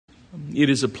It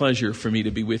is a pleasure for me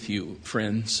to be with you,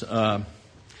 friends. Over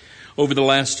the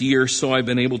last year or so, I've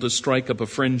been able to strike up a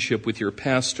friendship with your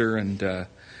pastor, and the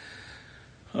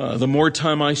more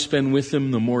time I spend with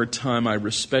him, the more time I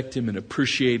respect him and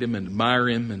appreciate him and admire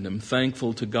him, and I'm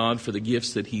thankful to God for the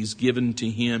gifts that he's given to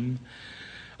him.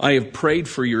 I have prayed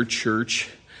for your church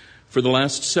for the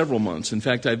last several months. In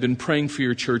fact, I've been praying for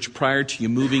your church prior to you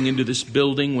moving into this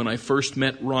building. When I first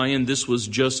met Ryan, this was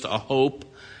just a hope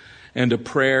and a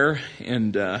prayer,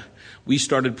 and we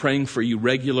started praying for you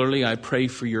regularly. I pray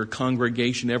for your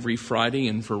congregation every Friday,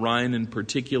 and for Ryan in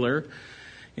particular.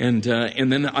 And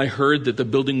then I heard that the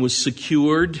building was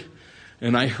secured,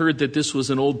 and I heard that this was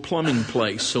an old plumbing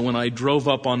place. So when I drove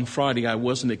up on Friday, I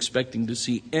wasn't expecting to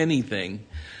see anything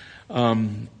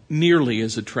nearly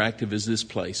as attractive as this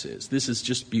place is. This is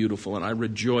just beautiful, and I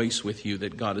rejoice with you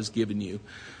that God has given you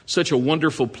such a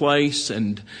wonderful place.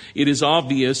 And it is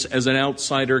obvious as an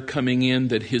outsider coming in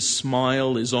that his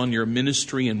smile is on your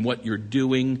ministry and what you're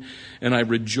doing, and I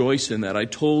rejoice in that. I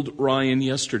told Ryan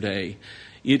yesterday,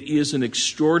 it is an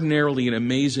extraordinarily and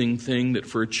amazing thing that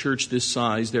for a church this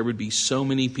size, there would be so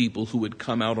many people who would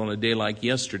come out on a day like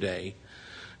yesterday,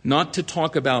 not to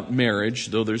talk about marriage,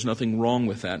 though there's nothing wrong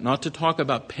with that, not to talk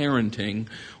about parenting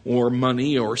or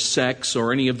money or sex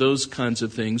or any of those kinds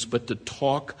of things, but to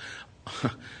talk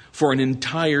for an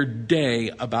entire day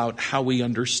about how we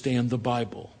understand the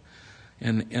Bible.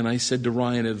 And I said to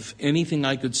Ryan, if anything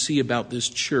I could see about this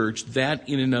church, that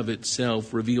in and of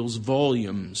itself reveals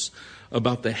volumes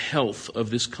about the health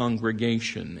of this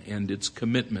congregation and its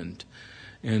commitment.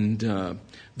 And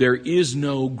there is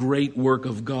no great work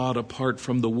of God apart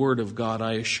from the Word of God,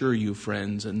 I assure you,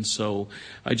 friends. And so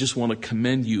I just want to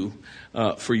commend you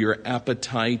for your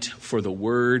appetite for the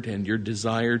Word and your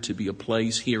desire to be a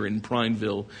place here in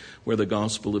Prineville where the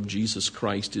gospel of Jesus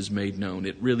Christ is made known.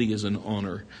 It really is an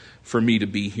honor for me to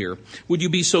be here. Would you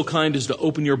be so kind as to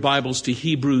open your Bibles to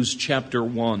Hebrews chapter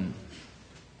 1?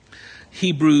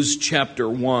 Hebrews chapter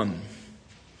 1.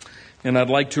 And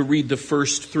I'd like to read the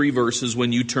first 3 verses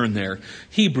when you turn there.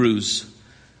 Hebrews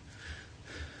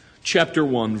chapter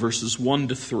 1, verses 1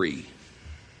 to 3.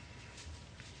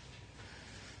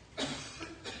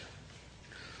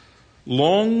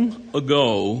 Long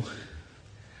ago,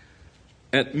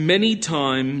 at many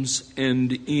times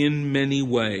and in many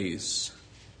ways,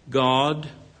 God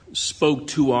spoke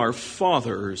to our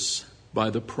fathers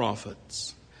by the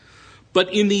prophets.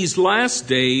 But in these last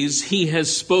days, he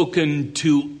has spoken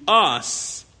to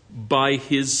us by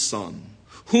his Son,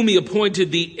 whom he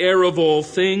appointed the heir of all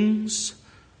things,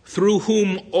 through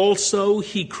whom also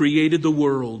he created the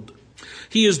world.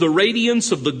 He is the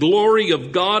radiance of the glory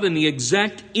of God and the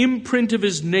exact imprint of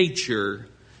his nature,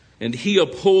 and he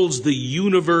upholds the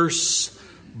universe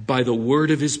by the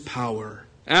word of his power.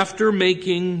 After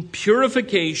making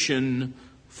purification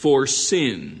for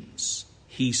sins,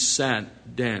 he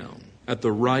sat down at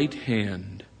the right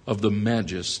hand of the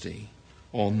Majesty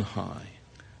on high.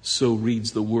 So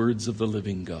reads the words of the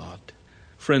living God.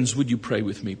 Friends, would you pray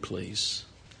with me, please?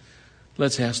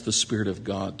 Let's ask the Spirit of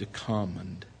God to come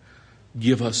and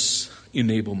give us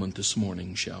enablement this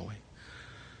morning, shall we?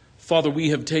 Father, we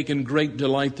have taken great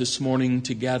delight this morning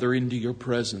to gather into your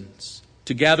presence,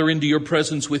 to gather into your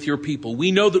presence with your people.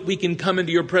 We know that we can come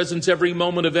into your presence every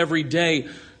moment of every day.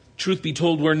 Truth be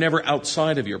told, we're never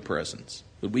outside of your presence.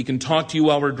 But we can talk to you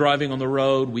while we're driving on the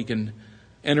road. We can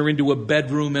enter into a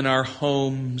bedroom in our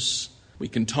homes. We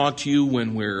can talk to you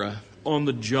when we're on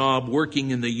the job, working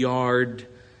in the yard.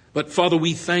 But Father,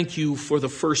 we thank you for the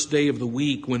first day of the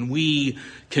week when we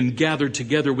can gather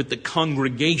together with the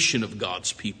congregation of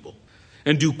God's people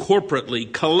and do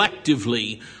corporately,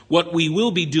 collectively, what we will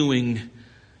be doing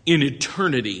in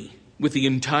eternity with the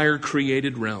entire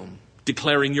created realm,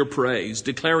 declaring your praise,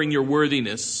 declaring your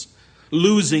worthiness,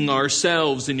 losing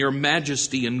ourselves in your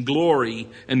majesty and glory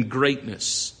and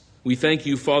greatness. We thank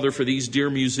you, Father, for these dear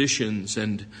musicians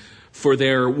and for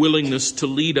their willingness to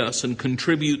lead us and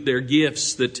contribute their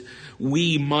gifts that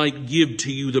we might give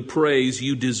to you the praise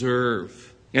you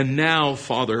deserve. And now,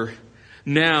 Father,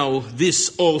 now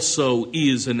this also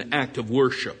is an act of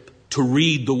worship, to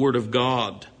read the Word of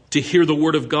God, to hear the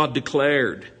Word of God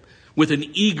declared, with an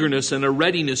eagerness and a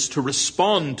readiness to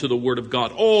respond to the Word of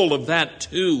God. All of that,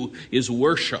 too, is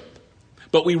worship.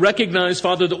 But we recognize,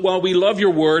 Father, that while we love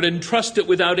your Word and trust it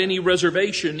without any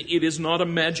reservation, it is not a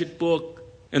magic book,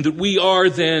 and that we are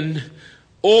then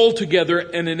altogether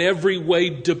and in every way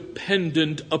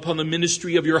dependent upon the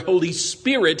ministry of your Holy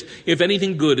Spirit if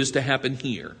anything good is to happen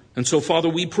here. And so, Father,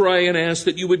 we pray and ask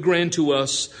that you would grant to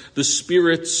us the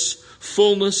Spirit's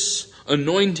fullness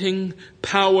anointing,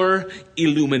 power,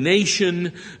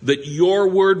 illumination, that your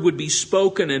word would be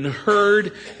spoken and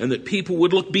heard, and that people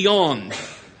would look beyond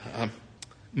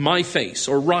my face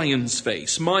or Ryan's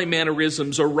face, my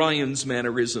mannerisms or Ryan's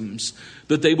mannerisms,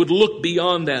 that they would look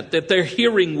beyond that their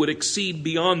hearing would exceed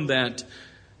beyond that,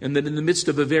 and that in the midst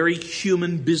of a very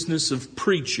human business of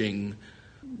preaching,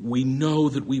 we know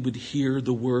that we would hear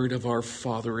the word of our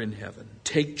Father in heaven.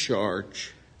 Take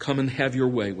charge. Come and have your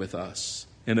way with us,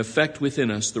 and effect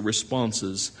within us the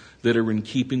responses that are in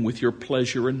keeping with your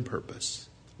pleasure and purpose.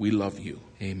 We love you.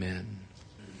 Amen.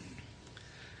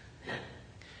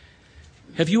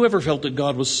 Have you ever felt that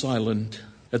God was silent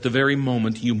at the very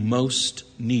moment you most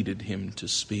needed him to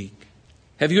speak?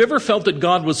 Have you ever felt that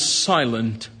God was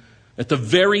silent at the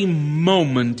very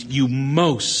moment you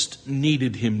most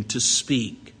needed him to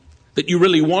speak? That you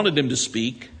really wanted him to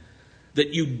speak,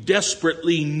 that you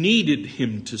desperately needed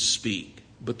him to speak,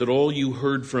 but that all you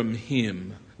heard from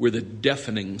him were the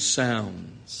deafening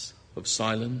sounds of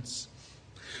silence?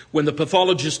 When the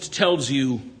pathologist tells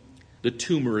you the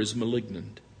tumor is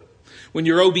malignant, when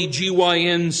your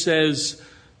OBGYN says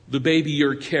the baby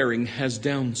you're carrying has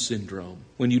Down syndrome,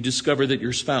 when you discover that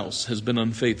your spouse has been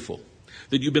unfaithful,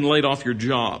 that you've been laid off your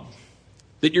job,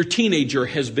 that your teenager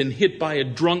has been hit by a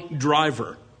drunk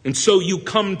driver, and so you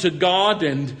come to God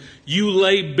and you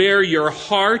lay bare your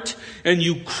heart and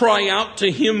you cry out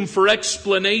to him for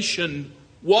explanation.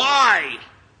 Why?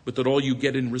 But that all you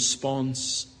get in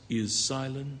response is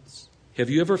silence. Have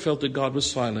you ever felt that God was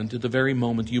silent at the very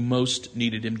moment you most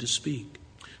needed him to speak?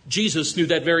 Jesus knew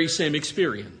that very same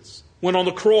experience. When on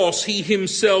the cross, he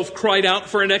himself cried out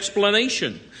for an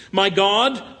explanation. My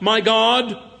God,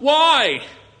 why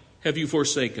have you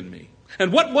forsaken me?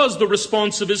 And what was the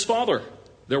response of his Father?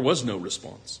 There was no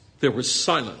response. There was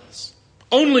silence.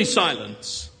 Only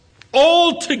silence.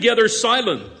 Altogether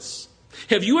silence.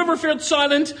 Have you ever felt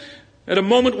silent at a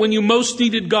moment when you most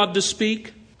needed God to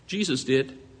speak? Jesus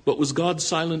did. But was God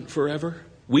silent forever?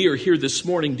 We are here this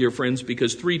morning, dear friends,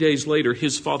 because 3 days later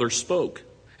his Father spoke.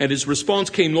 And his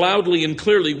response came loudly and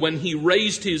clearly when he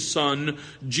raised his Son,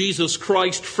 Jesus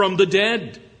Christ, from the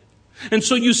dead. And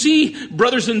so you see,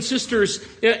 brothers and sisters,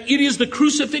 it is the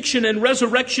crucifixion and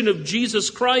resurrection of Jesus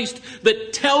Christ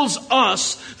that tells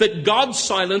us that God's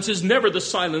silence is never the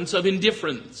silence of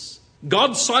indifference.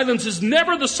 God's silence is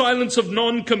never the silence of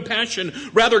non-compassion.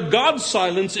 Rather, God's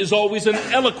silence is always an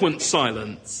eloquent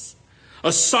silence.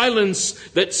 A silence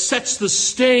that sets the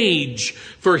stage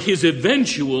for his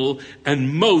eventual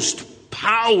and most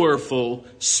powerful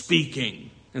speaking.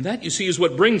 And that, you see, is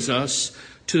what brings us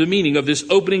to the meaning of this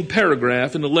opening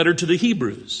paragraph in the letter to the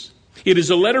Hebrews. It is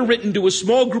a letter written to a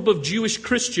small group of Jewish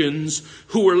Christians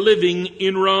who were living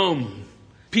in Rome.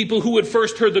 People who had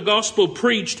first heard the gospel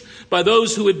preached by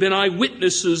those who had been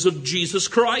eyewitnesses of Jesus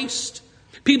Christ.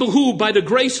 People who, by the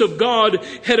grace of God,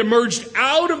 had emerged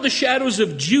out of the shadows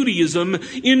of Judaism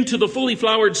into the fully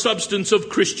flowered substance of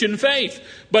Christian faith.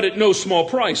 But at no small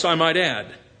price, I might add.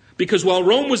 Because while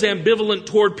Rome was ambivalent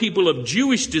toward people of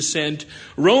Jewish descent,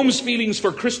 Rome's feelings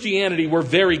for Christianity were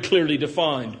very clearly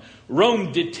defined.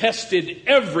 Rome detested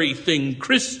everything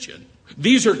Christian.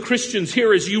 These are Christians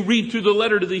here, as you read through the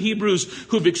letter to the Hebrews,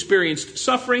 who've experienced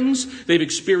sufferings, they've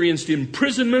experienced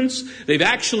imprisonments, they've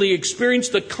actually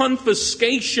experienced the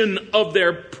confiscation of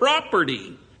their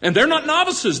property. And they're not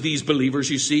novices, these believers,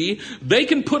 you see. They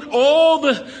can put all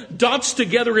the dots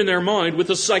together in their mind with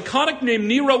a psychotic named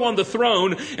Nero on the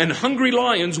throne and hungry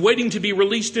lions waiting to be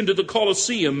released into the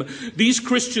Colosseum. These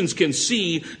Christians can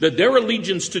see that their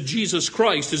allegiance to Jesus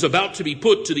Christ is about to be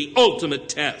put to the ultimate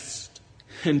test.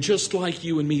 And just like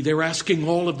you and me, they're asking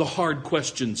all of the hard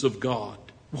questions of God.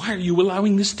 Why are you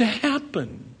allowing this to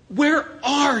happen? Where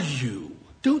are you?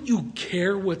 Don't you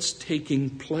care what's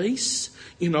taking place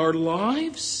in our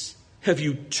lives? Have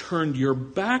you turned your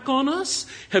back on us?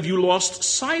 Have you lost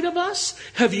sight of us?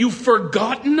 Have you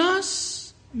forgotten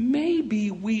us?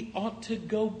 Maybe we ought to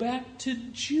go back to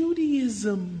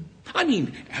Judaism. I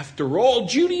mean, after all,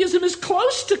 Judaism is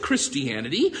close to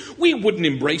Christianity. We wouldn't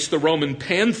embrace the Roman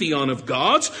pantheon of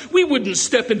gods. We wouldn't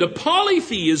step into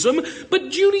polytheism.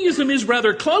 But Judaism is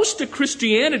rather close to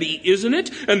Christianity, isn't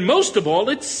it? And most of all,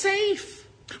 it's safe.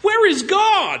 Where is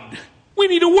God? We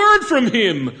need a word from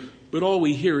him. But all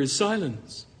we hear is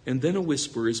silence. And then a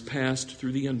whisper is passed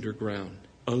through the underground.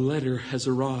 A letter has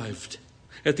arrived.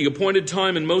 At the appointed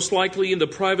time, and most likely in the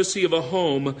privacy of a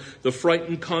home, the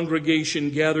frightened congregation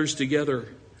gathers together.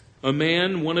 A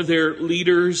man, one of their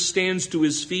leaders, stands to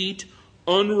his feet,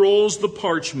 unrolls the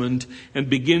parchment, and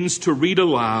begins to read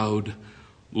aloud.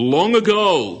 Long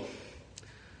ago,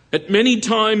 At many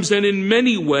times and in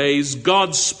many ways,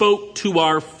 God spoke to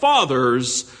our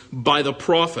fathers by the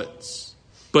prophets.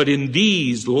 But in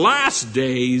these last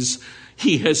days,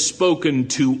 he has spoken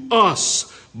to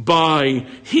us by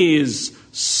his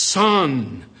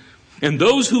Son. And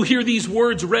those who hear these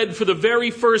words read for the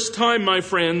very first time, my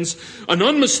friends, an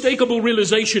unmistakable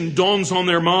realization dawns on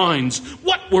their minds.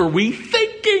 What were we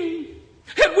thinking?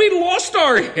 Had we lost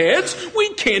our heads?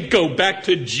 We can't go back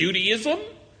to Judaism.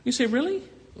 You say, really?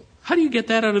 How do you get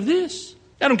that out of this?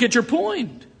 I don't get your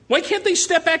point. Why can't they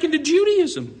step back into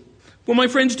Judaism? Well, my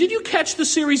friends, did you catch the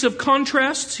series of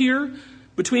contrasts here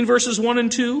between verses 1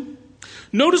 and 2?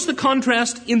 Notice the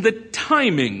contrast in the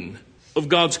timing of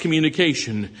God's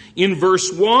communication. In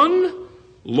verse 1,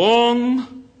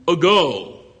 long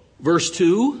ago. Verse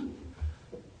 2,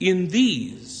 in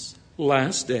these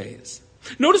last days.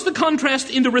 Notice the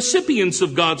contrast in the recipients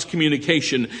of God's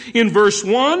communication. In verse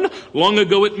 1, long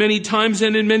ago at many times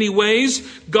and in many ways,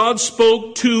 God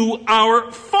spoke to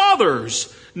our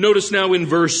fathers. Notice now in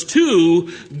verse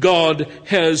 2, God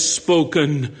has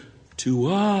spoken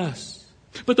to us.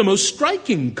 But the most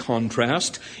striking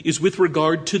contrast is with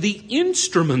regard to the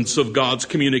instruments of God's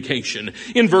communication.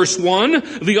 In verse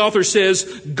 1, the author says,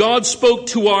 God spoke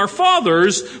to our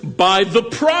fathers by the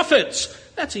prophets.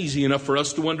 That's easy enough for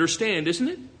us to understand, isn't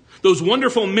it? Those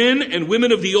wonderful men and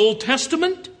women of the Old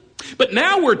Testament. But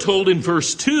now we're told in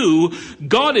verse 2,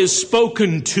 God has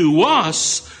spoken to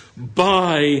us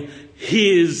by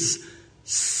his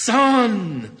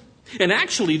Son. And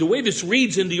actually, the way this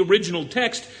reads in the original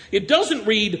text, it doesn't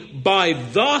read by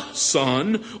the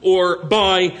Son or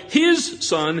by his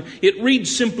Son. It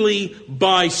reads simply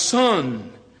by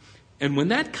Son. And when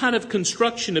that kind of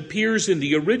construction appears in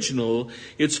the original,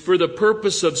 it's for the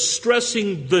purpose of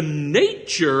stressing the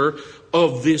nature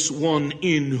of this one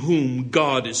in whom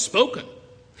God is spoken.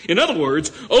 In other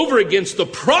words, over against the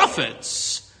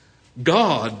prophets,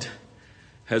 God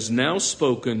has now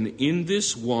spoken in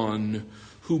this one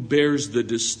who bears the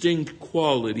distinct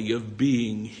quality of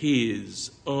being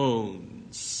his own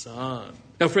Son.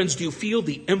 Now, friends, do you feel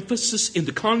the emphasis in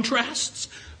the contrasts?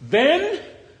 Then,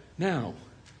 now,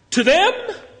 to them,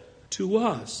 to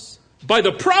us. By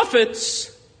the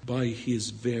prophets, by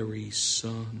his very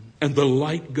Son. And the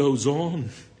light goes on.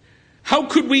 How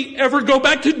could we ever go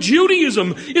back to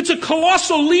Judaism? It's a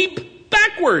colossal leap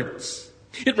backwards.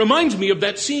 It reminds me of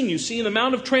that scene you see in the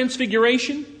Mount of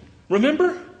Transfiguration.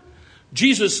 Remember?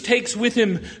 Jesus takes with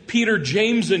him Peter,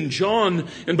 James, and John,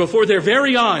 and before their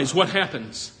very eyes, what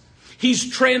happens? He's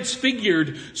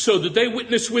transfigured so that they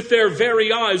witness with their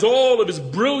very eyes all of his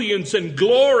brilliance and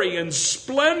glory and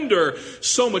splendor,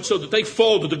 so much so that they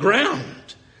fall to the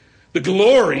ground. The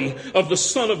glory of the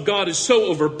Son of God is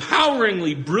so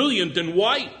overpoweringly brilliant and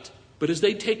white. But as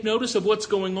they take notice of what's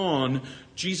going on,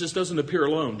 Jesus doesn't appear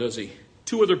alone, does he?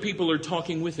 Two other people are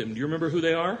talking with him. Do you remember who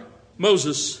they are?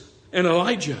 Moses and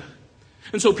Elijah.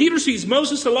 And so Peter sees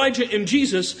Moses, Elijah, and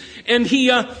Jesus, and he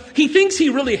thinks he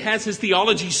really has his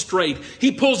theology straight.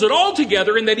 He pulls it all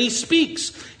together, and then he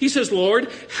speaks. He says,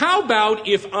 Lord, how about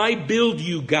if I build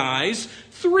you guys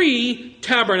 3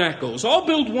 tabernacles? I'll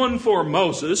build one for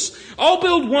Moses, I'll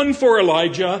build one for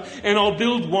Elijah, and I'll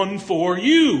build one for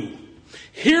you.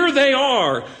 Here they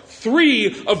are,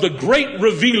 3 of the great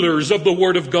revealers of the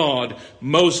Word of God.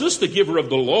 Moses, the giver of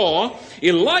the law.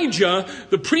 Elijah,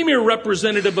 the premier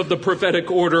representative of the prophetic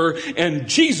order. And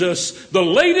Jesus, the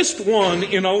latest one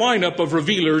in a lineup of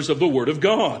revealers of the Word of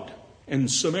God. And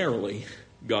summarily,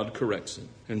 God corrects him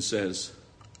and says,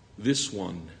 this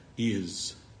one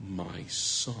is my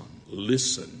Son.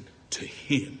 Listen to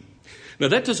him. Now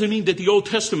that doesn't mean that the Old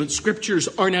Testament scriptures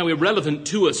are now irrelevant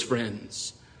to us,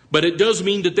 friends. But it does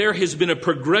mean that there has been a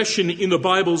progression in the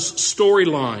Bible's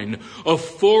storyline, a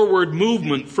forward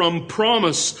movement from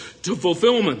promise to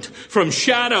fulfillment, from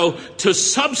shadow to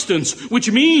substance, which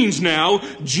means now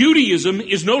Judaism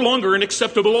is no longer an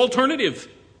acceptable alternative.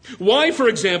 Why, for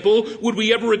example, would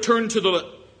we ever return to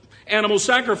the animal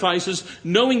sacrifices,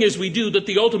 knowing as we do that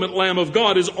the ultimate Lamb of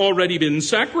God has already been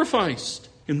sacrificed?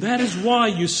 And that is why,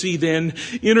 you see then,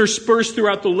 interspersed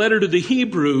throughout the letter to the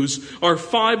Hebrews are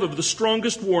 5 of the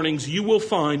strongest warnings you will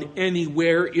find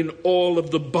anywhere in all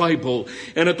of the Bible.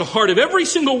 And at the heart of every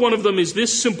single one of them is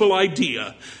this simple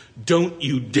idea. Don't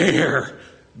you dare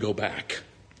go back.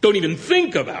 Don't even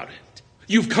think about it.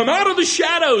 You've come out of the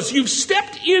shadows. You've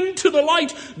stepped into the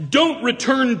light. Don't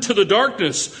return to the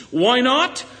darkness. Why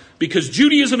not? Because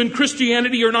Judaism and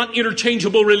Christianity are not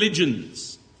interchangeable religions.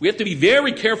 We have to be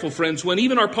very careful, friends, when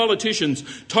even our politicians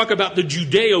talk about the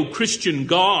Judeo-Christian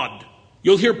God.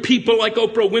 You'll hear people like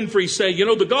Oprah Winfrey say,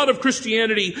 the God of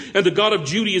Christianity and the God of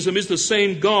Judaism is the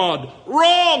same God.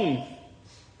 Wrong!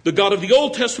 The God of the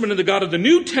Old Testament and the God of the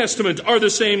New Testament are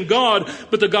the same God,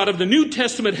 but the God of the New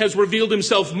Testament has revealed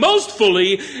himself most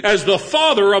fully as the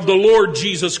Father of the Lord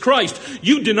Jesus Christ.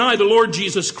 You deny the Lord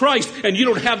Jesus Christ, and you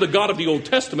don't have the God of the Old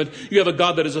Testament. You have a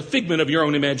God that is a figment of your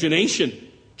own imagination.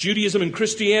 Judaism and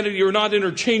Christianity are not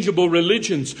interchangeable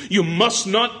religions. You must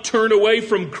not turn away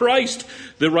from Christ.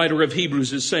 The writer of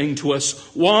Hebrews is saying to us,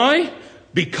 why?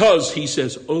 Because, he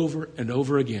says over and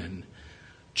over again,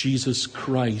 Jesus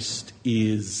Christ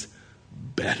is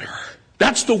better.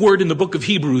 That's the word in the book of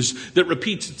Hebrews that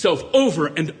repeats itself over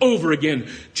and over again.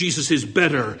 Jesus is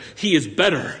better. He is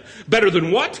better. Better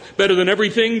than what? Better than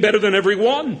everything, better than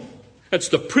everyone. That's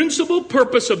the principal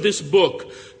purpose of this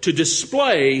book, to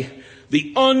display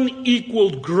the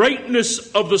unequaled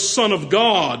greatness of the Son of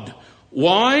God.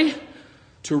 Why?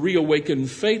 To reawaken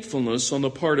faithfulness on the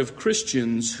part of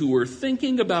Christians who are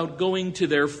thinking about going to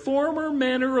their former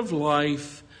manner of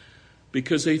life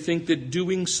because they think that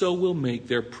doing so will make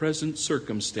their present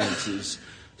circumstances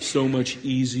so much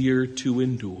easier to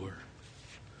endure.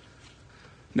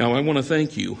 Now, I want to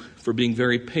thank you for being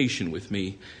very patient with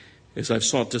me as I've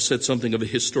sought to set something of a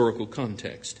historical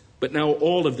context. But now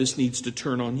all of this needs to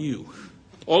turn on you.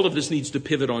 All of this needs to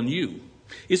pivot on you.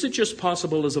 Is it just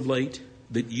possible as of late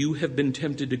that you have been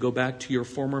tempted to go back to your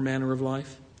former manner of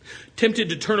life? Tempted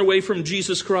to turn away from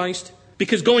Jesus Christ?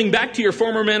 Because going back to your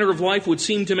former manner of life would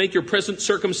seem to make your present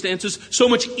circumstances so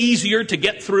much easier to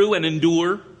get through and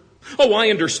endure? Oh, I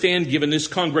understand, given this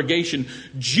congregation,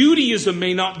 Judaism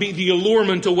may not be the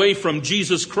allurement away from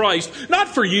Jesus Christ. Not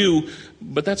for you,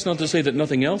 but that's not to say that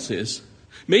nothing else is.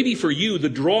 Maybe for you, the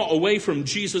draw away from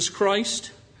Jesus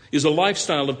Christ is a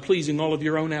lifestyle of pleasing all of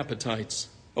your own appetites.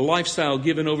 A lifestyle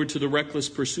given over to the reckless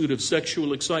pursuit of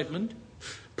sexual excitement.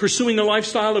 Pursuing a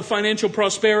lifestyle of financial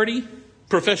prosperity,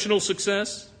 professional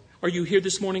success. Are you here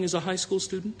this morning as a high school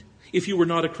student? If you were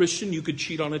not a Christian, you could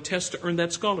cheat on a test to earn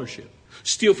that scholarship.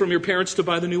 Steal from your parents to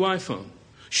buy the new iPhone.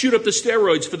 Shoot up the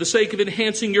steroids for the sake of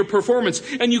enhancing your performance.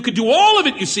 And you could do all of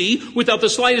it, you see, without the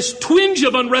slightest twinge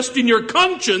of unrest in your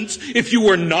conscience if you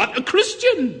were not a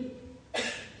Christian.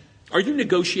 Are you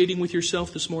negotiating with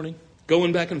yourself this morning?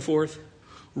 Going back and forth?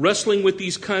 Wrestling with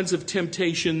these kinds of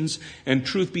temptations, and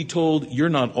truth be told, you're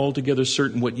not altogether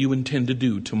certain what you intend to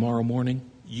do tomorrow morning?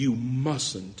 You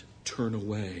mustn't turn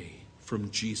away from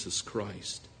Jesus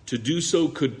Christ. To do so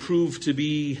could prove to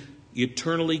be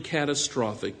eternally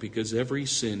catastrophic because every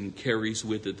sin carries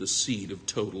with it the seed of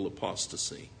total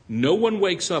apostasy. No one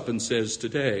wakes up and says,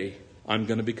 today, I'm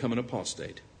going to become an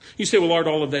apostate. You say, well, Art,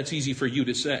 all of that's easy for you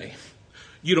to say.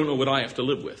 You don't know what I have to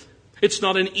live with. It's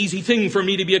not an easy thing for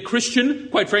me to be a Christian.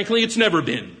 Quite frankly, it's never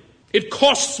been. It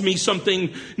costs me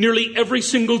something nearly every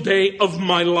single day of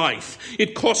my life.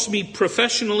 It costs me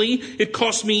professionally. It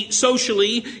costs me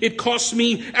socially. It costs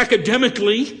me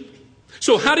academically.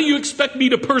 So how do you expect me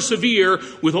to persevere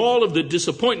with all of the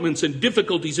disappointments and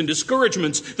difficulties and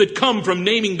discouragements that come from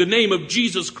naming the name of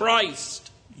Jesus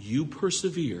Christ? You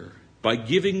persevere by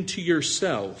giving to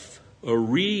yourself a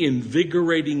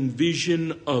reinvigorating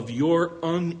vision of your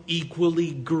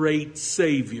unequally great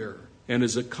Savior. And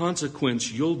as a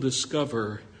consequence, you'll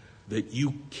discover that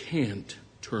you can't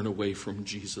turn away from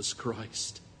Jesus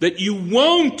Christ. That you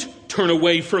won't turn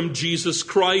away from Jesus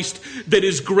Christ. That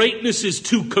His greatness is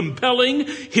too compelling.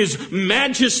 His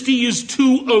majesty is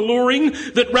too alluring.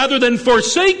 That rather than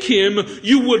forsake Him,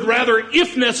 you would rather,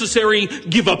 if necessary,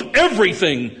 give up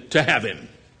everything to have Him.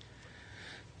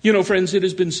 You know, friends, it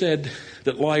has been said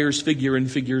that liars figure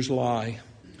and figures lie.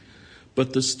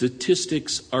 But the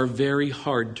statistics are very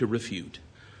hard to refute.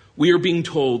 We are being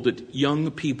told that young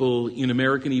people in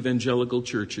American evangelical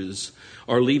churches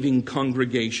are leaving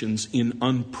congregations in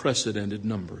unprecedented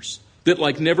numbers. That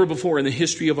like never before in the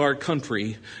history of our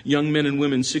country, young men and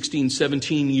women 16,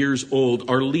 17 years old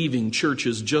are leaving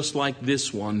churches just like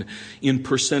this one in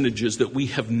percentages that we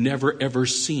have never ever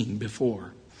seen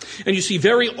before. And you see,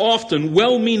 very often,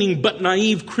 well-meaning but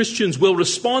naive Christians will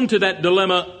respond to that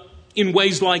dilemma in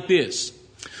ways like this.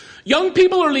 Young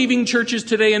people are leaving churches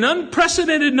today in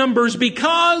unprecedented numbers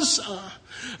because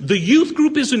the youth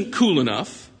group isn't cool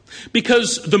enough,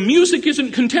 because the music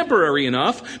isn't contemporary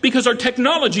enough, because our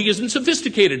technology isn't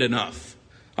sophisticated enough.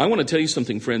 I want to tell you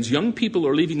something, friends. Young people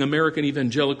are leaving American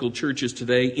evangelical churches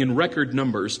today in record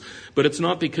numbers, but it's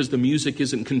not because the music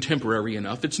isn't contemporary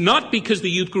enough. It's not because the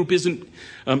youth group isn't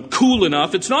cool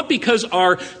enough. It's not because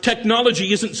our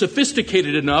technology isn't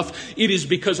sophisticated enough. It is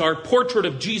because our portrait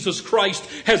of Jesus Christ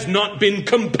has not been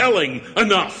compelling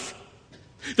enough.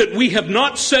 That we have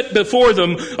not set before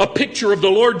them a picture of the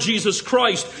Lord Jesus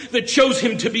Christ that shows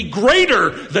him to be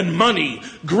greater than money,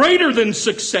 greater than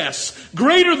success,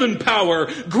 greater than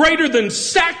power, greater than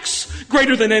sex,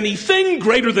 greater than anything,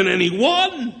 greater than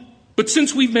anyone. But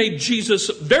since we've made Jesus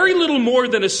very little more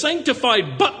than a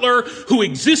sanctified butler who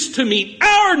exists to meet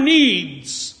our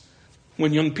needs,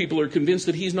 when young people are convinced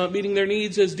that he's not meeting their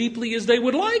needs as deeply as they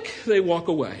would like, they walk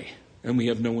away. And we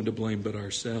have no one to blame but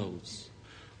ourselves.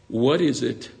 What is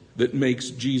it that makes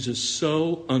Jesus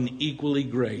so unequally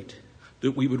great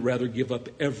that we would rather give up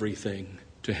everything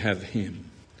to have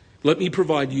him? Let me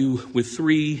provide you with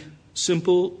 3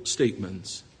 simple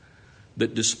statements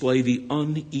that display the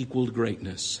unequaled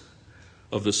greatness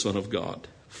of the Son of God.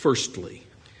 Firstly,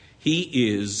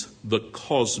 he is the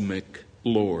cosmic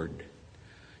Lord.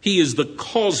 He is the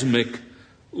cosmic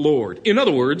Lord. In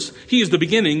other words, he is the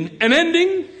beginning and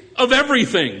ending of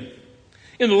everything.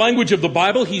 In the language of the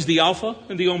Bible, he's the Alpha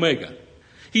and the Omega.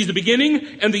 He's the beginning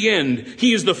and the end.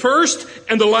 He is the first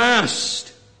and the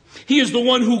last. He is the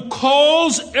one who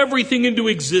calls everything into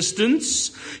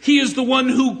existence. He is the one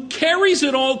who carries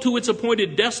it all to its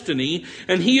appointed destiny.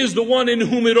 And he is the one in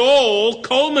whom it all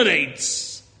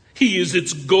culminates. He is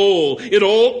its goal. It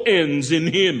all ends in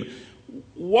him.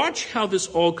 Watch how this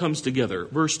all comes together.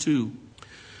 Verse 2.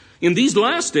 In these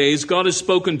last days, God has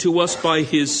spoken to us by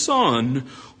his Son,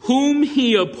 whom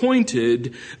he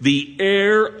appointed the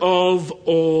heir of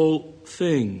all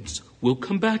things. We'll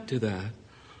come back to that.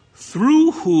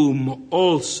 Through whom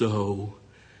also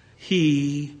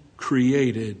he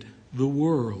created the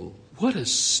world. What a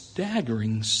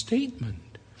staggering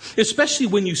statement. Especially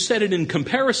when you set it in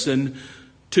comparison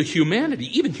to humanity,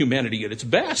 even humanity at its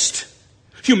best.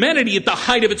 Humanity at the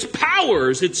height of its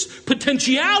powers, its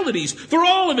potentialities, for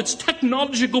all of its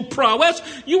technological prowess.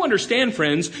 You understand,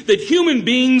 friends, that human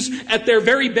beings at their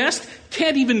very best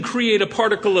can't even create a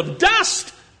particle of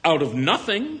dust out of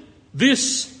nothing.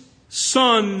 This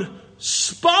Son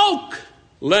spoke,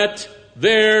 "Let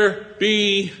there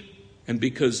be." And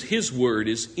because his word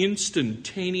is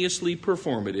instantaneously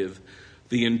performative,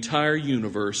 the entire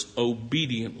universe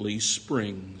obediently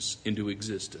springs into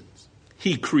existence.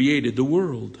 He created the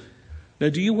world. Now,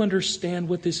 do you understand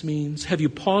what this means? Have you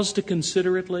paused to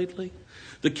consider it lately?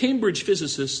 The Cambridge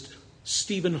physicist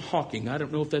Stephen Hawking, I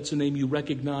don't know if that's a name you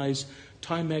recognize.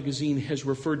 Time magazine has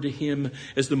referred to him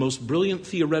as the most brilliant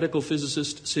theoretical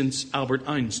physicist since Albert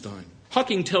Einstein.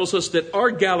 Hawking tells us that our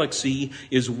galaxy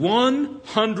is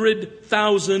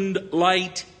 100,000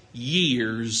 light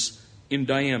years in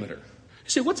diameter. You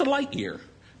say, what's a light year?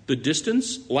 The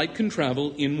distance light can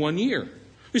travel in 1 year.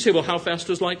 You say, well, how fast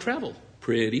does light travel?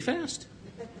 Pretty fast.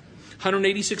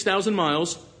 186,000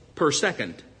 miles per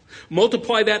second.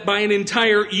 Multiply that by an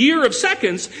entire year of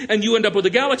seconds, and you end up with a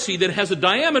galaxy that has a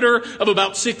diameter of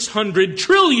about 600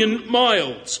 trillion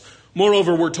miles.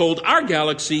 Moreover, we're told our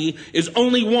galaxy is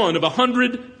only one of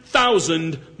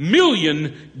 100,000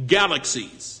 million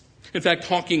galaxies. In fact,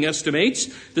 Hawking estimates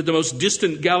that the most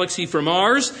distant galaxy from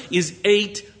ours is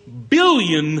 8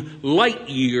 billion light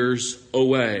years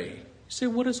away. You say,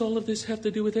 what does all of this have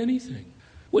to do with anything?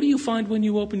 What do you find when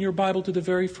you open your Bible to the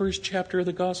very first chapter of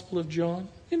the Gospel of John?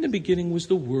 In the beginning was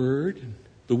the Word, and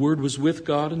the Word was with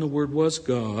God, and the Word was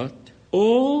God.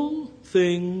 All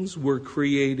things were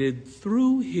created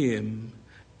through him,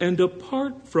 and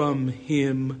apart from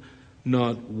him,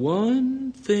 not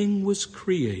one thing was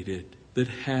created that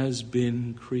has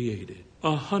been created.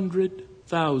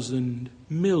 100,000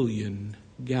 million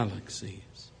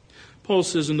galaxies. Paul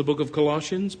says in the book of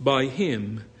Colossians, by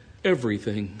him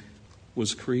everything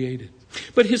was created.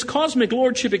 But his cosmic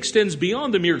lordship extends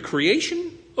beyond the mere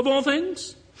creation of all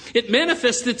things. It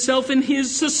manifests itself in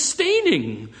his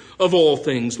sustaining of all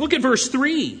things. Look at verse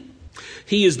 3.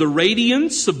 He is the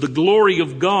radiance of the glory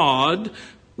of God.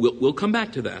 We'll come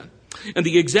back to that. And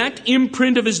the exact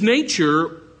imprint of his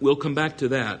nature, we'll come back to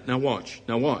that. Now watch.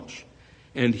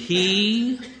 And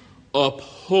he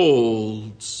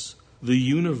upholds the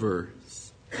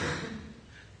universe.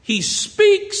 He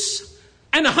speaks,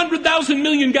 and 100,000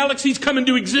 million galaxies come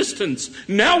into existence.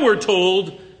 Now we're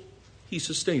told he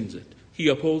sustains it. He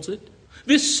upholds it.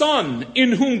 This Son,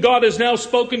 in whom God has now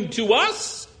spoken to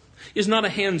us, is not a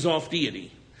hands-off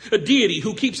deity. A deity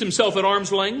who keeps himself at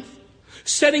arm's length,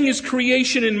 setting his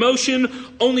creation in motion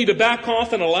only to back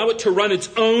off and allow it to run its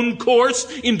own course,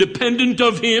 independent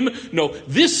of him. No,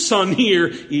 this Son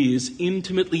here is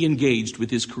intimately engaged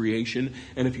with his creation,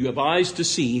 and if you have eyes to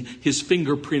see, his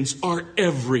fingerprints are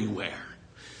everywhere.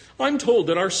 I'm told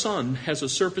that our sun has a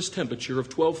surface temperature of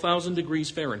 12,000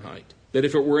 degrees Fahrenheit. That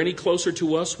if it were any closer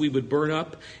to us, we would burn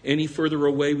up. Any further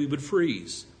away, we would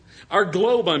freeze. Our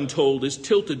globe, I'm told, is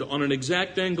tilted on an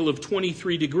exact angle of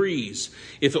 23 degrees.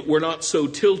 If it were not so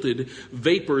tilted,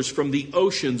 vapors from the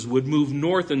oceans would move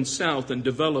north and south and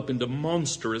develop into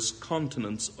monstrous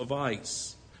continents of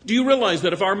ice. Do you realize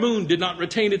that if our moon did not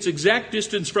retain its exact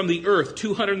distance from the earth,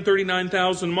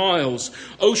 239,000 miles,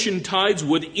 ocean tides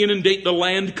would inundate the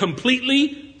land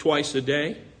completely twice a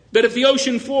day? That if the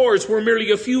ocean floors were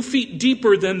merely a few feet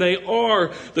deeper than they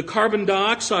are, the carbon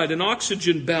dioxide and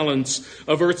oxygen balance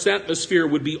of Earth's atmosphere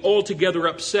would be altogether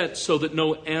upset so that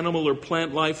no animal or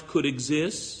plant life could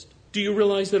exist? Do you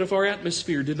realize that if our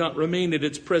atmosphere did not remain at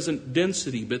its present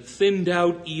density but thinned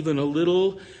out even a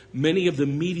little, many of the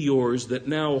meteors that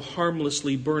now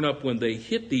harmlessly burn up when they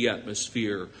hit the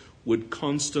atmosphere would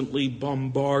constantly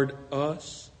bombard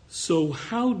us? So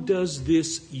how does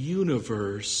this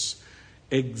universe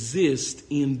exist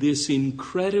in this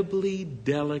incredibly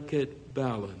delicate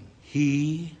balance?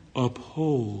 He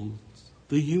upholds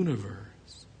the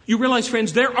universe. You realize,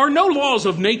 friends, there are no laws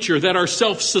of nature that are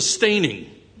self-sustaining.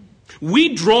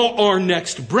 We draw our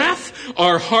next breath,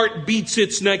 our heart beats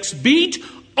its next beat,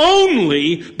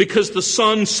 only because the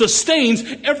sun sustains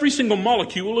every single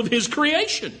molecule of his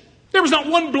creation. There is not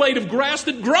one blade of grass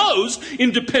that grows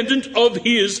independent of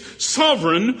his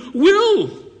sovereign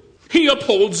will. He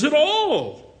upholds it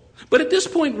all. But at this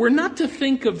point, we're not to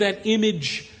think of that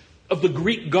image of the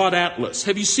Greek god Atlas.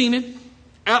 Have you seen it?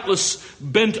 Atlas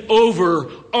bent over,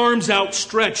 arms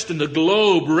outstretched, and the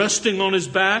globe resting on his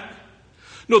back.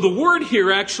 No, the word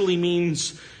here actually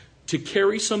means to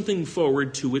carry something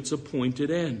forward to its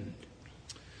appointed end.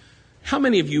 How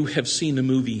many of you have seen the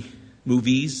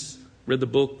movies, read the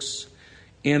books,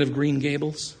 Anne of Green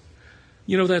Gables?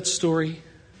 You know that story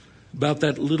about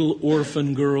that little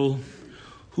orphan girl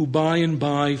who by and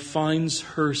by finds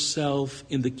herself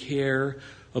in the care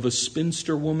of a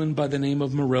spinster woman by the name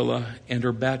of Marilla and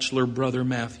her bachelor brother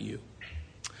Matthew.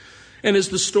 And as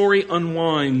the story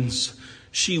unwinds,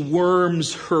 she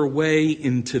worms her way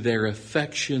into their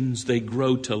affections. They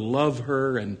grow to love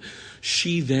her and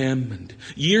she them. And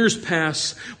years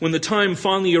pass. When the time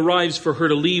finally arrives for her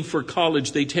to leave for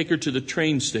college, they take her to the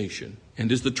train station. And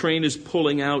as the train is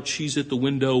pulling out, she's at the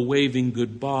window waving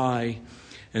goodbye.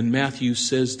 And Matthew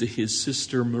says to his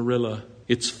sister Marilla,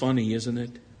 "It's funny, isn't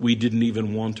it? We didn't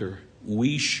even want her.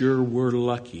 We sure were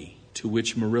lucky." To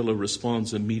which Marilla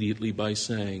responds immediately by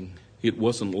saying, "It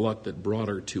wasn't luck that brought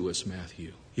her to us,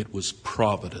 Matthew. It was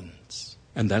providence."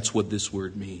 And that's what this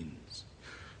word means.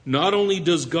 Not only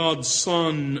does God's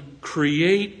Son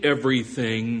create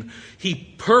everything, He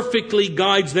perfectly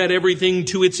guides that everything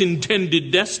to its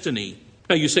intended destiny.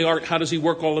 Now you say, Art, how does He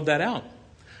work all of that out?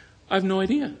 I have no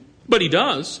idea. But He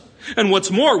does. And what's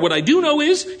more, what I do know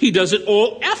is He does it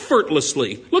all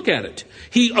effortlessly. Look at it.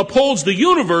 He upholds the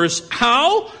universe.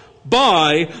 How?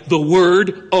 By the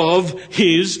word of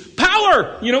His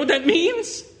power. You know what that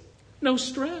means? No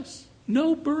stress,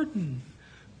 no burden,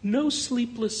 no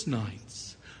sleepless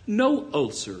nights, no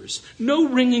ulcers, no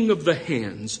wringing of the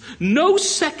hands, no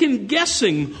second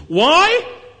guessing. Why?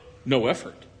 No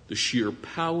effort. The sheer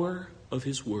power of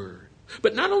His word.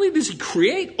 But not only does He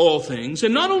create all things,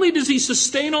 and not only does He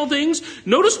sustain all things,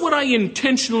 notice what I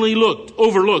intentionally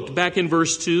overlooked back in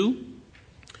verse 2.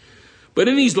 But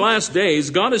in these last days,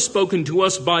 God has spoken to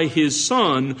us by His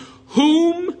Son,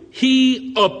 whom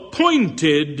He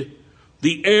appointed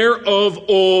the heir of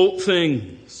all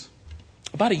things.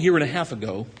 About a year and a half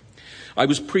ago, I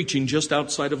was preaching just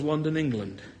outside of London,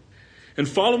 England. And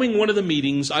following one of the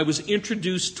meetings, I was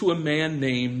introduced to a man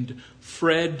named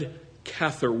Fred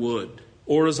Catherwood,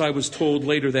 or as I was told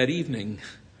later that evening,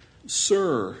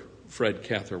 Sir Fred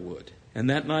Catherwood. And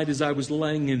that night as I was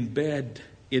laying in bed,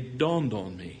 it dawned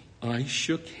on me. I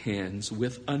shook hands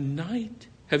with a knight.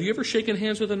 Have you ever shaken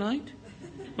hands with a knight?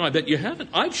 No, I bet you haven't.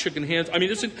 I've shaken hands. I mean,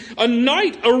 it's a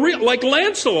knight, like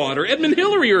Lancelot or Edmund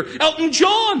Hillary or Elton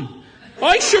John.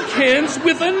 I shook hands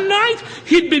with a knight.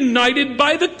 He'd been knighted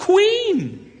by the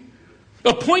Queen.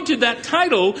 Appointed that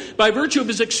title by virtue of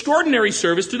his extraordinary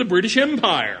service to the British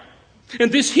Empire.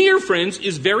 And this here, friends,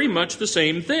 is very much the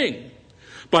same thing.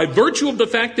 By virtue of the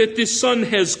fact that this Son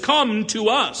has come to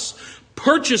us,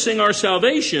 purchasing our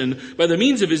salvation by the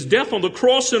means of His death on the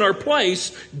cross in our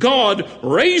place, God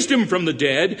raised Him from the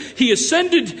dead. He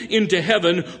ascended into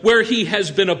heaven where He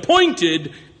has been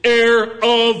appointed heir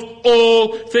of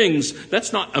all things.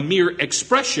 That's not a mere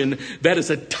expression. That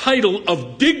is a title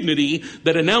of dignity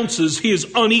that announces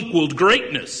His unequaled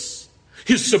greatness,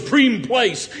 His supreme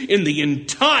place in the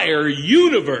entire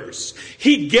universe.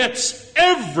 He gets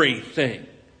everything.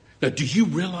 Now, do you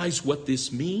realize what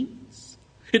this means?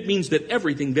 It means that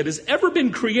everything that has ever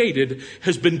been created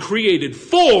has been created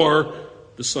for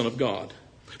the Son of God.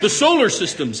 The solar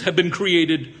systems have been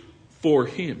created for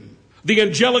him. The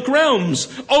angelic realms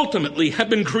ultimately have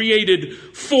been created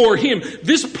for him.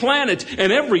 This planet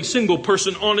and every single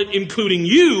person on it, including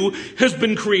you, has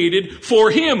been created for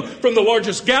him. From the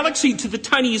largest galaxy to the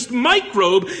tiniest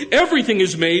microbe, everything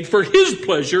is made for his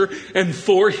pleasure and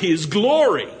for his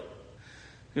glory.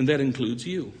 And that includes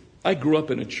you. I grew up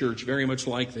in a church very much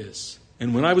like this.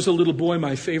 And when I was a little boy,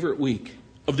 my favorite week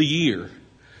of the year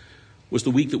was the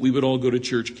week that we would all go to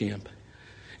church camp.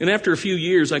 And after a few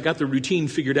years, I got the routine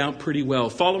figured out pretty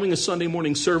well. Following a Sunday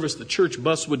morning service, the church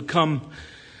bus would come,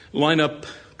 line up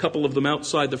a couple of them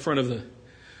outside the front of the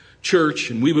church,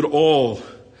 and we would all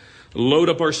load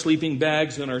up our sleeping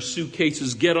bags and our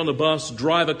suitcases, get on the bus,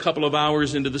 drive a couple of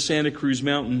hours into the Santa Cruz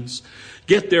Mountains,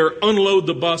 get there, unload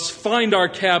the bus, find our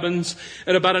cabins,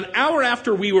 and about an hour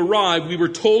after we arrived, we were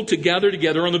told to gather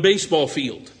together on the baseball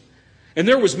field. And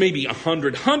there was maybe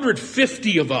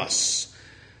 150 of us.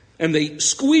 And they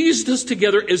squeezed us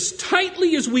together as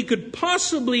tightly as we could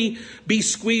possibly be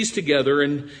squeezed together.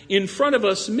 And in front of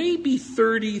us, maybe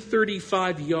 30,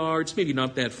 35 yards, maybe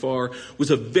not that far, was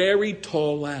a very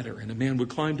tall ladder. And a man would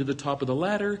climb to the top of the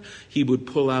ladder. He would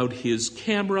pull out his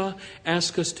camera,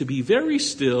 ask us to be very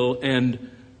still, and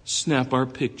snap our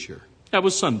picture. That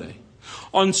was Sunday.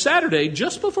 On Saturday,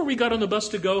 just before we got on the bus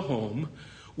to go home,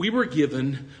 we were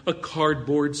given a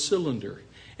cardboard cylinder.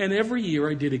 And every year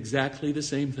I did exactly the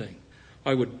same thing.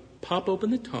 I would pop open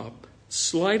the top,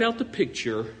 slide out the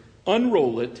picture,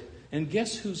 unroll it, and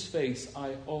guess whose face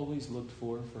I always looked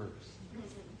for first?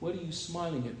 What are you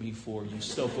smiling at me for, you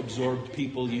self-absorbed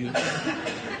people, you?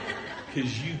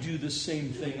 Because you do the same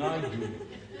thing I do.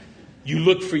 You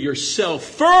look for yourself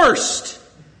first.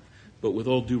 But with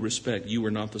all due respect, you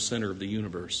are not the center of the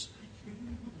universe.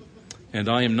 And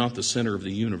I am not the center of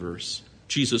the universe.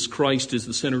 Jesus Christ is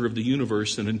the center of the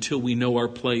universe, and until we know our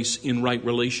place in right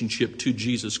relationship to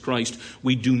Jesus Christ,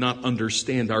 we do not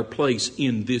understand our place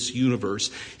in this universe.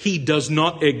 He does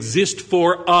not exist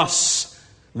for us.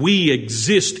 We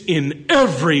exist in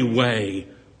every way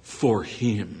for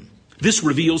him. This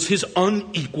reveals his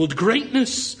unequaled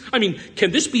greatness. I mean,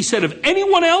 can this be said of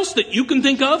anyone else that you can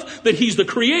think of? That he's the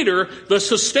creator, the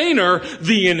sustainer,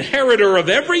 the inheritor of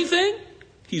everything?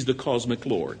 He's the cosmic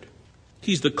Lord.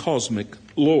 He's the cosmic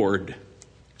Lord.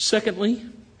 Secondly,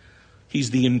 he's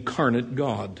the incarnate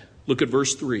God. Look at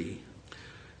verse 3.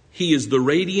 He is the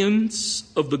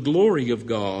radiance of the glory of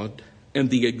God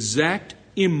and the exact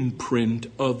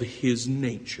imprint of his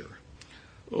nature.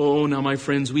 Oh, now, my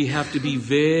friends, we have to be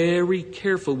very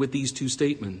careful with these two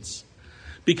statements.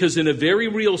 Because in a very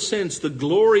real sense, the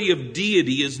glory of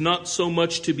deity is not so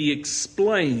much to be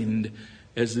explained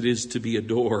as it is to be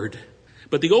adored.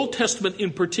 But the Old Testament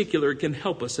in particular can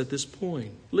help us at this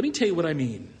point. Let me tell you what I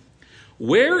mean.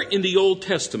 Where in the Old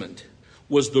Testament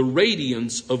was the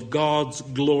radiance of God's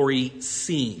glory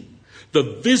seen? The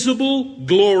visible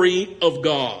glory of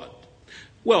God.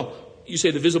 Well, you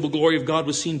say the visible glory of God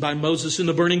was seen by Moses in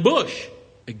the burning bush.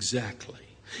 Exactly.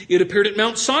 It appeared at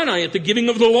Mount Sinai at the giving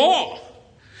of the law.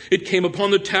 It came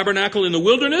upon the tabernacle in the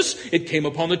wilderness. It came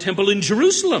upon the temple in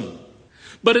Jerusalem.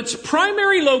 But its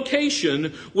primary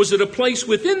location was at a place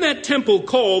within that temple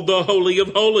called the Holy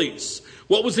of Holies.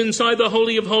 What was inside the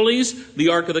Holy of Holies? The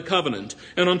Ark of the Covenant.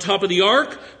 And on top of the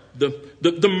Ark,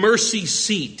 the mercy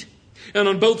seat. And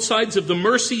on both sides of the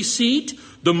mercy seat,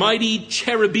 the mighty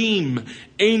cherubim,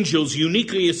 angels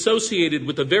uniquely associated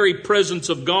with the very presence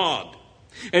of God.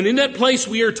 And in that place,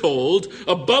 we are told,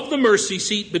 above the mercy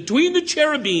seat, between the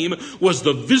cherubim, was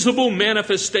the visible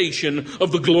manifestation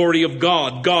of the glory of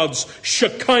God, God's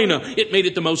Shekinah. It made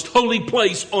it the most holy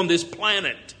place on this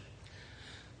planet.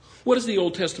 What does the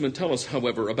Old Testament tell us,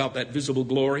 however, about that visible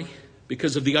glory?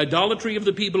 Because of the idolatry of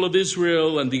the people of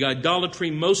Israel and the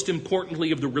idolatry, most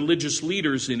importantly, of the religious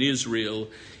leaders in Israel,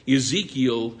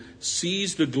 Ezekiel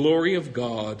sees the glory of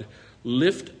God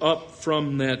lift up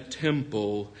from that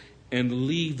temple and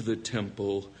leave the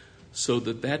temple, so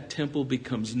that that temple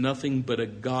becomes nothing but a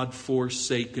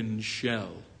God-forsaken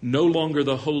shell. No longer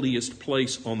the holiest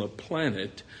place on the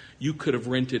planet. You could have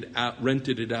rented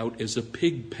it out as a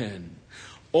pig pen.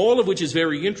 All of which is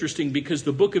very interesting, because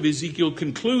the book of Ezekiel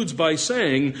concludes by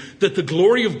saying that the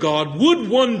glory of God would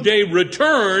one day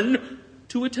return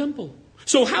to a temple.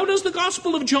 So how does the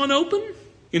Gospel of John open?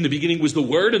 In the beginning was the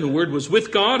Word, and the Word was with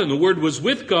God, and the Word was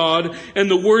with God, and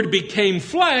the Word became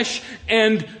flesh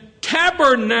and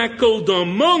tabernacled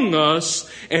among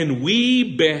us, and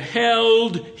we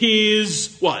beheld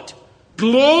his, what?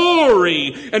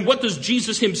 glory. And what does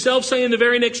Jesus himself say in the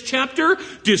very next chapter?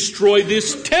 Destroy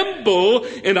this temple,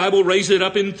 and I will raise it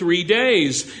up in 3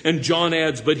 days. And John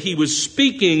adds, but he was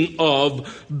speaking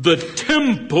of the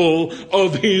temple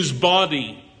of his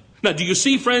body. Now, do you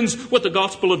see, friends, what the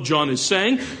Gospel of John is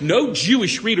saying? No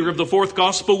Jewish reader of the 4th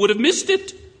Gospel would have missed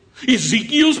it.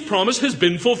 Ezekiel's promise has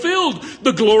been fulfilled.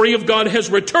 The glory of God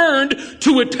has returned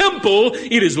to a temple.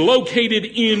 It is located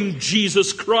in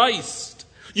Jesus Christ.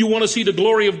 You want to see the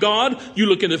glory of God? You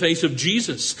look in the face of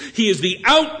Jesus. He is the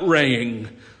outraying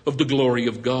of the glory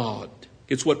of God.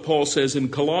 It's what Paul says in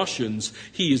Colossians.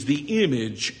 He is the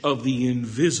image of the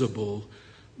invisible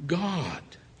God.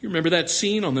 You remember that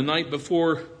scene on the night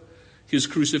before his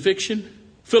crucifixion?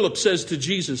 Philip says to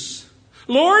Jesus,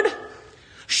 Lord,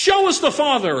 show us the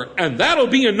Father, and that'll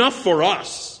be enough for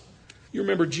us. You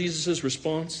remember Jesus'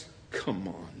 response? Come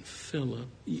on, Philip.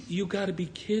 You got to be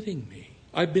kidding me.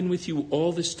 I've been with you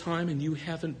all this time, and you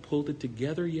haven't pulled it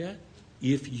together yet?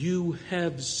 If you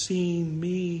have seen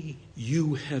me,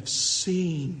 you have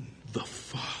seen the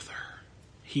Father.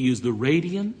 He is the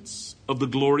radiance of the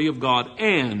glory of God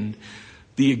and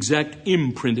the exact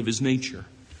imprint of his nature.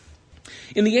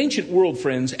 In the ancient world,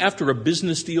 friends, after a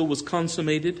business deal was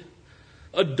consummated,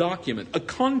 a document, a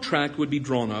contract would be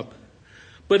drawn up,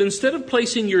 but instead of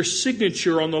placing your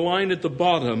signature on the line at the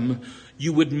bottom,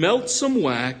 you would melt some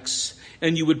wax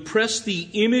and you would press the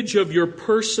image of your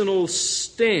personal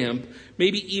stamp,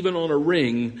 maybe even on a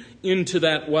ring, into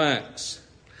that wax.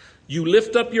 You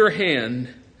lift up your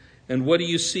hand, and what do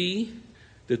you see?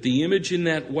 That the image in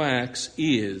that wax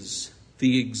is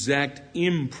the exact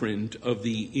imprint of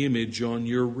the image on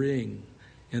your ring.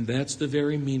 And that's the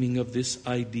very meaning of this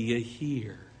idea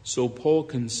here. So Paul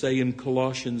can say in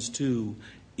Colossians 2,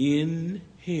 in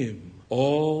him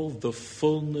all the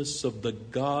fullness of the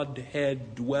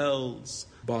Godhead dwells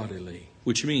bodily.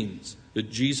 Which means that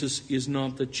Jesus is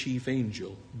not the chief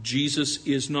angel. Jesus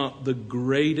is not the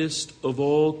greatest of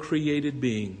all created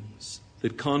beings.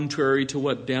 That contrary to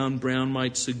what Dan Brown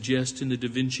might suggest in the Da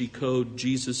Vinci Code,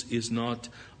 Jesus is not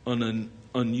an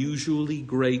unusually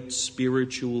great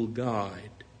spiritual guide.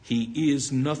 He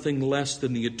is nothing less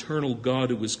than the eternal God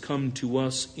who has come to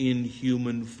us in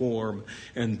human form,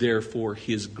 and therefore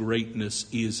his greatness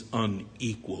is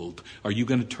unequaled. Are you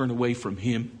going to turn away from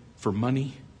him for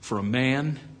money, for a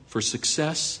man, for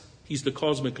success? He's the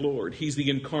cosmic Lord. He's the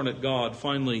incarnate God.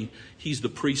 Finally, he's the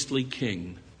priestly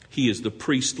king. He is the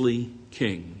priestly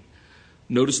king.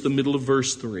 Notice the middle of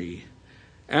verse 3.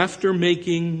 After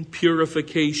making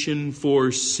purification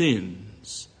for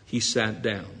sins, he sat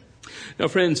down. Now,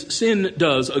 friends, sin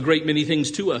does a great many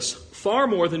things to us, far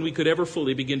more than we could ever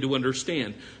fully begin to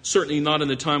understand. Certainly not in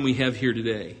the time we have here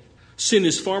today. Sin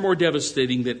is far more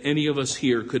devastating than any of us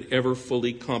here could ever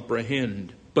fully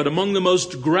comprehend. But among the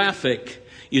most graphic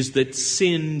is that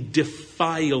sin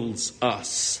defiles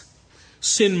us.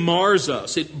 Sin mars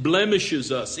us, it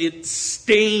blemishes us, it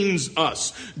stains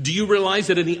us. Do you realize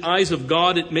that in the eyes of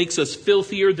God it makes us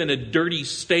filthier than a dirty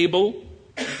stable?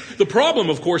 The problem,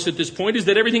 of course, at this point is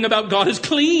that everything about God is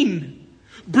clean,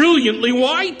 brilliantly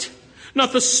white.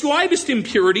 Not the slightest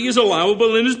impurity is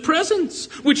allowable in his presence,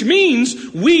 which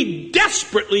means we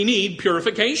desperately need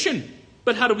purification.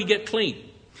 But how do we get clean?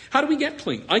 How do we get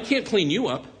clean? I can't clean you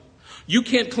up. You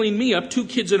can't clean me up. 2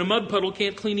 kids in a mud puddle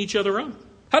can't clean each other up.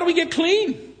 How do we get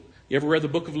clean? You ever read the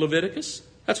book of Leviticus?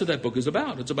 That's what that book is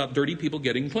about. It's about dirty people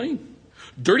getting clean.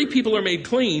 Dirty people are made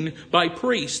clean by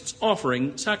priests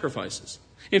offering sacrifices.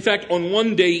 In fact, on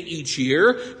one day each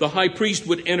year, the high priest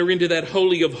would enter into that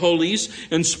Holy of Holies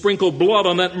and sprinkle blood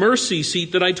on that mercy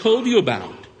seat that I told you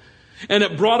about. And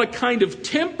it brought a kind of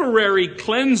temporary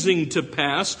cleansing to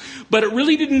pass, but it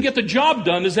really didn't get the job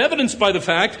done, as evidenced by the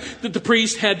fact that the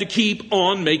priest had to keep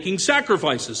on making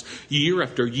sacrifices. Year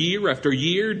after year after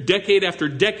year, decade after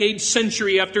decade,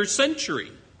 century after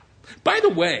century. By the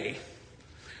way,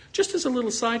 just as a little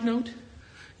side note,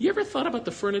 you ever thought about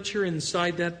the furniture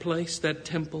inside that place, that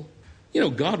temple? You know,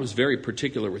 God was very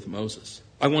particular with Moses.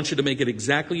 I want you to make it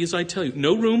exactly as I tell you.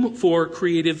 No room for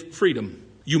creative freedom.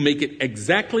 You make it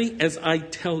exactly as I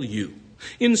tell you.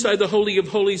 Inside the Holy of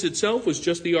Holies itself was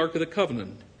just the Ark of the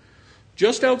Covenant.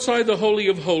 Just outside the Holy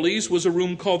of Holies was a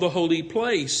room called the Holy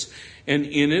Place, and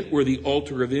in it were the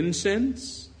altar of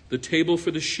incense, the table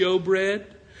for the showbread,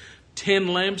 10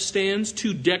 lampstands,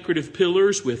 2 decorative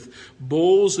pillars with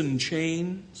bowls and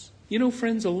chains. You know,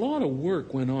 friends, a lot of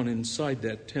work went on inside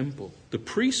that temple. The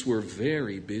priests were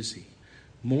very busy,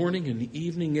 morning and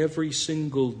evening every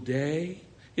single day.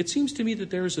 It seems to me that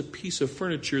there is a piece of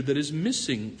furniture that is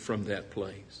missing from that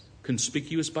place,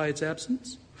 conspicuous by its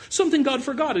absence. Something God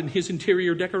forgot in his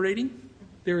interior decorating.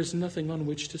 there is nothing on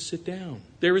which to sit down.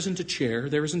 There isn't a chair,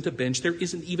 there isn't a bench, there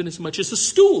isn't even as much as a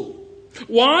stool.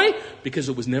 Why? Because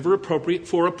it was never appropriate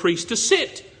for a priest to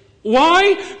sit.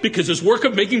 Why? Because his work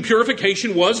of making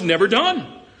purification was never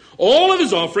done. All of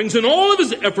his offerings and all of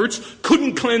his efforts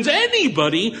couldn't cleanse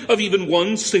anybody of even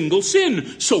one single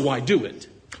sin. So why do it?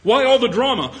 Why all the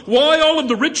drama? Why all of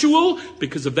the ritual?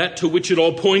 Because of that to which it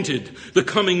all pointed, the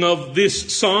coming of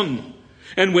this Son.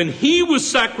 And when he was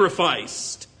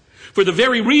sacrificed, for the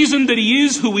very reason that he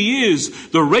is who he is,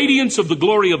 the radiance of the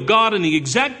glory of God and the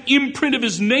exact imprint of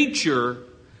his nature,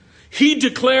 he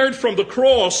declared from the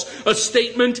cross a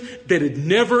statement that had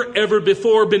never ever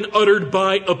before been uttered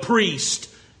by a priest.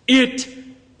 It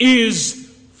is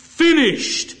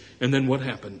finished. And then what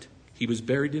happened? He was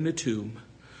buried in a tomb.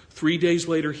 3 days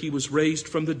later, he was raised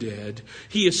from the dead.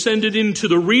 He ascended into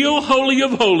the real Holy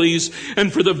of Holies.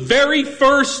 And for the very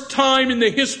first time in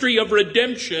the history of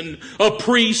redemption, a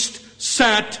priest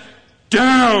sat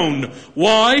down.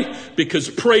 Why? Because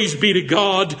praise be to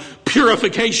God,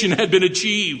 purification had been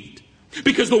achieved.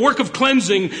 Because the work of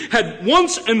cleansing had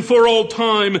once and for all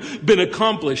time been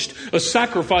accomplished. A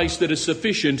sacrifice that is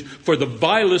sufficient for the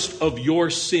vilest of your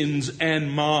sins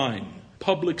and mine.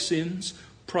 Public sins,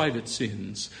 private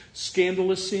sins,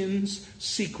 scandalous sins,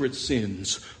 secret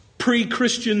sins,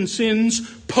 pre-Christian sins,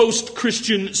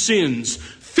 post-Christian sins.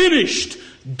 Finished,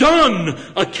 done,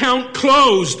 account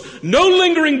closed, no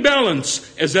lingering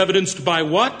balance, as evidenced by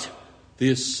what?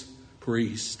 This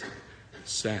priest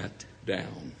sat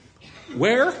down.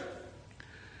 Where?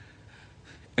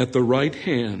 At the right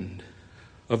hand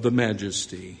of the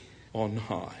Majesty on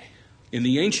high. In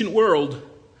the ancient world,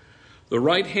 the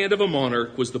right hand of a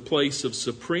monarch was the place of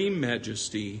supreme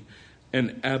majesty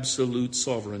and absolute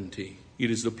sovereignty.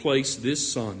 It is the place this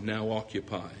Son now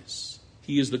occupies.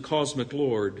 He is the cosmic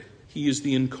Lord. He is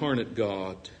the incarnate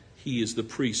God. He is the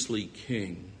priestly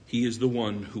King. He is the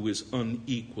one who is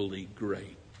unequally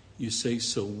great. You say,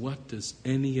 so what does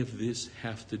any of this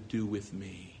have to do with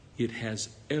me? It has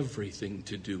everything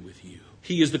to do with you.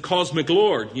 He is the cosmic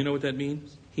Lord. You know what that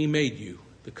means? He made you.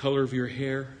 The color of your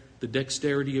hair, the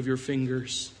dexterity of your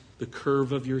fingers, the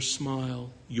curve of your smile.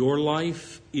 Your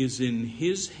life is in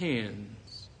his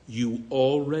hands. You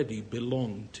already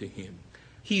belong to him.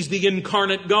 He's the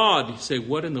incarnate God. You say,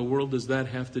 what in the world does that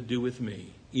have to do with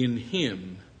me? In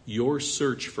him, your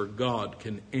search for God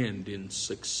can end in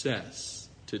success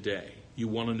today. You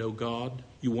want to know God?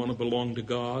 You want to belong to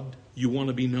God? You want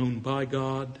to be known by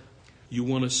God? You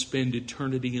want to spend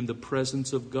eternity in the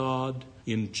presence of God?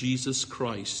 In Jesus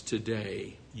Christ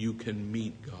today, you can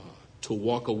meet God. To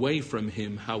walk away from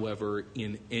him, however,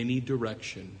 in any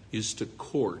direction is to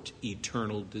court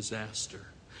eternal disaster.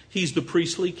 He's the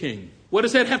priestly King. What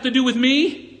does that have to do with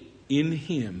me? In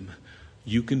him,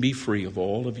 you can be free of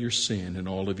all of your sin and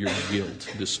all of your guilt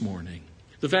this morning.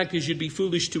 The fact is, you'd be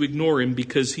foolish to ignore him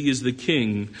because he is the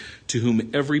King to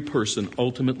whom every person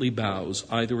ultimately bows,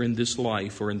 either in this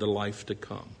life or in the life to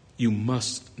come. You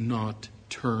must not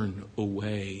turn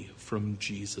away from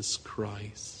Jesus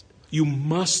Christ. You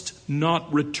must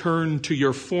not return to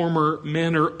your former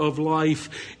manner of life.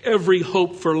 Every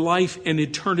hope for life and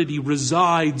eternity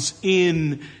resides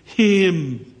in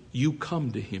him. You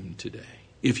come to him today.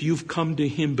 If you've come to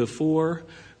him before,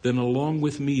 then along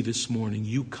with me this morning,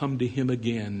 you come to him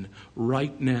again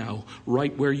right now,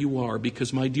 right where you are.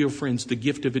 Because, my dear friends, the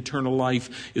gift of eternal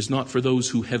life is not for those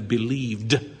who have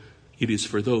believed. It is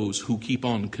for those who keep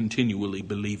on continually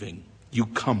believing. You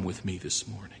come with me this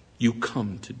morning. You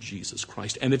come to Jesus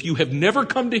Christ. And if you have never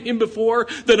come to him before,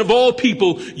 then of all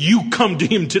people, you come to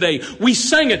him today. We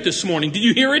sang it this morning. Did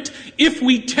you hear it? If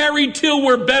we tarry till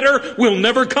we're better, we'll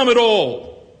never come at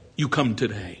all. You come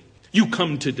today. You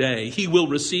come today. He will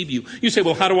receive you. You say,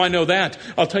 well, how do I know that?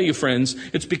 I'll tell you, friends.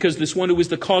 It's because this one who is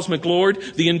the cosmic Lord,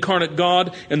 the incarnate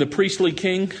God, and the priestly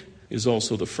King is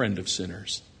also the friend of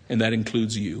sinners. And that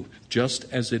includes you, just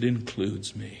as it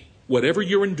includes me. Whatever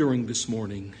you're enduring this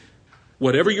morning,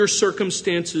 whatever your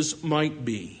circumstances might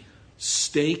be,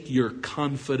 stake your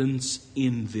confidence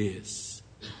in this.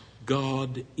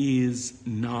 God is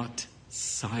not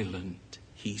silent.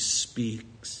 He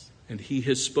speaks. And he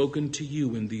has spoken to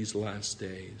you in these last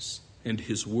days. And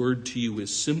his word to you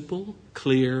is simple,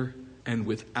 clear, and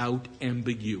without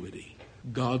ambiguity.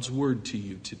 God's word to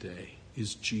you today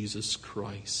is Jesus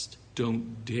Christ.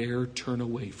 Don't dare turn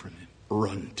away from him.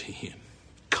 Run to him.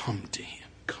 Come to him.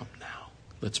 Come now.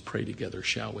 Let's pray together,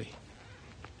 shall we?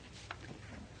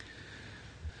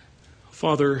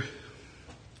 Father,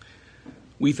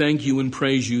 we thank you and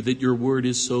praise you that your word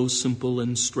is so simple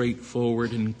and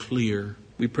straightforward and clear.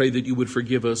 We pray that you would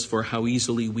forgive us for how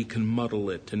easily we can muddle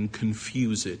it and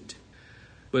confuse it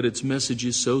but its message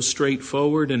is so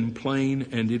straightforward and plain,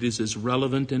 and it is as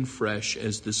relevant and fresh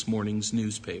as this morning's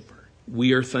newspaper.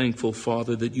 We are thankful,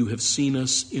 Father, that you have seen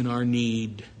us in our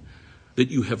need, that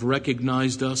you have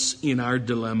recognized us in our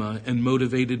dilemma, and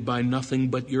motivated by nothing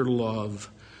but your love,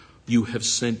 you have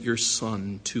sent your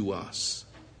Son to us.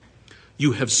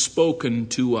 You have spoken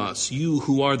to us. You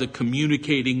who are the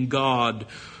communicating God,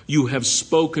 you have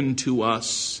spoken to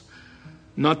us,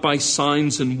 not by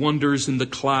signs and wonders in the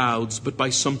clouds, but by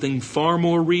something far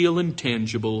more real and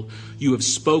tangible. You have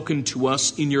spoken to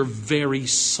us in your very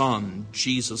Son,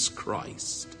 Jesus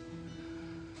Christ.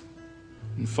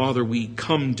 And Father, we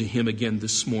come to him again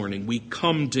this morning. We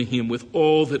come to him with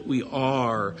all that we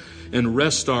are and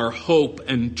rest our hope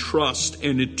and trust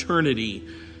and eternity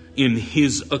in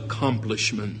his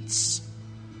accomplishments.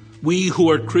 We who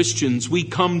are Christians, we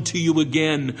come to you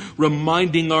again,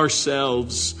 reminding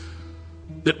ourselves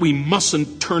that we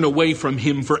mustn't turn away from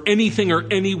him for anything or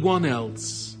anyone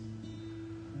else.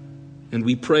 And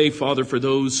we pray, Father, for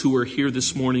those who are here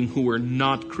this morning who are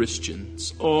not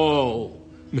Christians. Oh,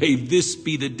 may this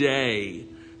be the day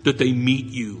that they meet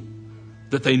you,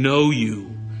 that they know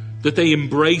you, that they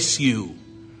embrace you,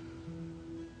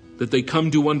 that they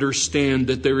come to understand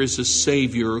that there is a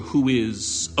Savior who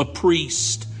is a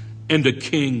priest and a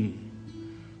king,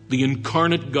 the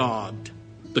incarnate God,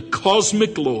 the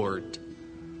cosmic Lord,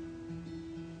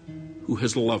 who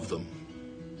has loved them,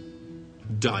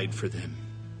 died for them,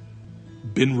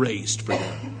 been raised for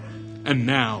them, and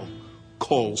now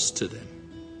calls to them.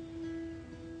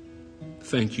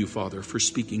 Thank you, Father, for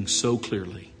speaking so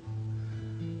clearly.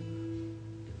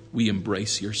 We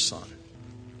embrace your Son.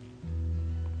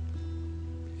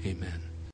 Amen.